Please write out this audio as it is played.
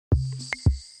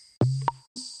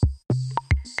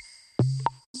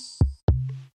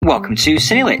Welcome to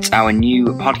Cinelit, our new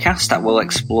podcast that will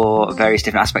explore various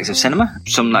different aspects of cinema,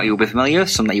 some that you'll be familiar with,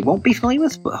 some that you won't be familiar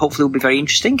with, but hopefully will be very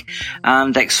interesting,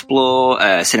 and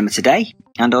explore cinema today,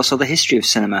 and also the history of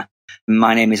cinema.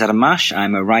 My name is Adam Marsh.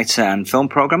 I'm a writer and film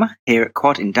programmer here at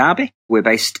Quad in Derby. We're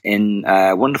based in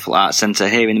a wonderful arts centre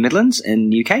here in the Midlands in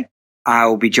the UK.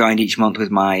 I'll be joined each month with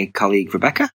my colleague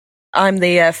Rebecca. I'm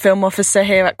the film officer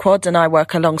here at Quad, and I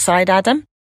work alongside Adam.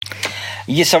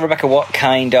 Yes, so Rebecca, what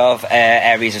kind of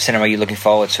areas of cinema are you looking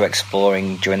forward to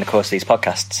exploring during the course of these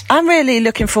podcasts? I'm really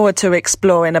looking forward to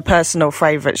exploring a personal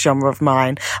favourite genre of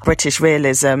mine, British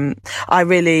realism. I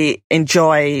really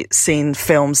enjoy seeing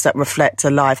films that reflect a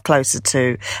life closer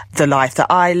to the life that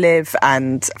I live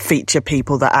and feature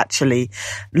people that actually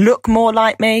look more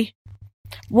like me.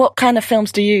 What kind of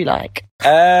films do you like?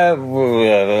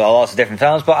 Lots of different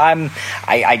films, but I'm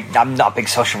not a big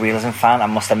social realism fan, I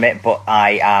must admit, but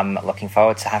I am looking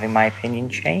forward to having my opinion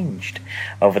changed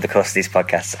over the course of these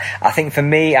podcasts. I think for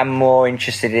me, I'm more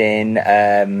interested in,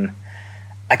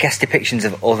 I guess, depictions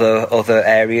of other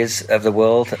areas of the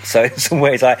world. So in some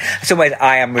ways I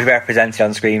am represented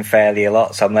on screen fairly a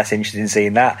lot, so I'm less interested in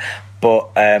seeing that.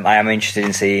 But I am interested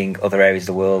in seeing other areas of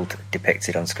the world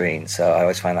depicted on screen, so I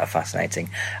always find that fascinating.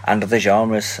 And other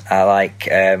genres, I like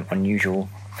unusual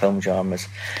film genres,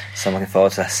 so I'm looking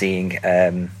forward to seeing,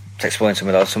 to exploring some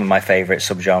of my favourite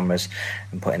subgenres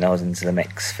and putting those into the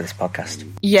mix for this podcast.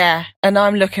 Yeah, and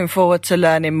I'm looking forward to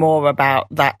learning more about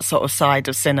that sort of side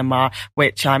of cinema,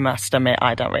 which I must admit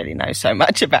I don't really know so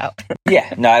much about.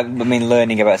 Yeah, no, I mean,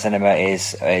 learning about cinema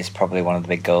is probably one of the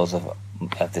big goals of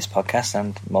this podcast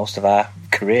and most of our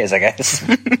careers, I guess.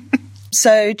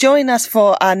 So join us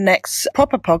for our next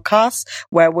proper podcast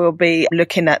where we'll be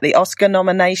looking at the Oscar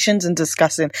nominations and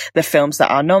discussing the films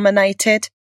that are nominated.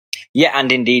 Yeah,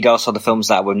 and indeed also the films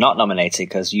that were not nominated,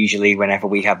 because usually whenever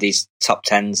we have these top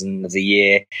 10s of the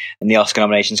year and the Oscar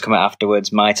nominations come out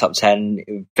afterwards, my top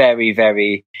 10 very,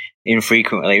 very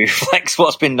infrequently reflects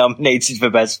what's been nominated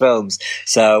for best films.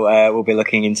 So we'll be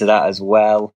looking into that as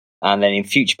well. And then in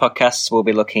future podcasts, we'll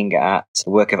be looking at the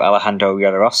work of Alejandro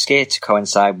Jodorowsky to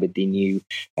coincide with the new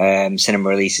cinema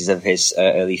releases of his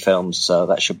early films. So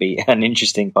that should be an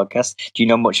interesting podcast. Do you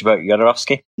know much about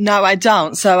Jodorowsky? No, I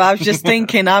don't. So I was just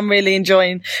thinking I'm really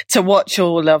enjoying to watch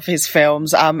all of his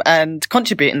films and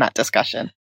contribute in that discussion.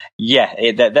 Yeah,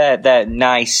 they're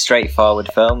nice,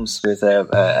 straightforward films with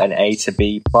an A to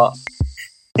B plot.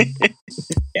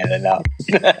 Yeah, they're not.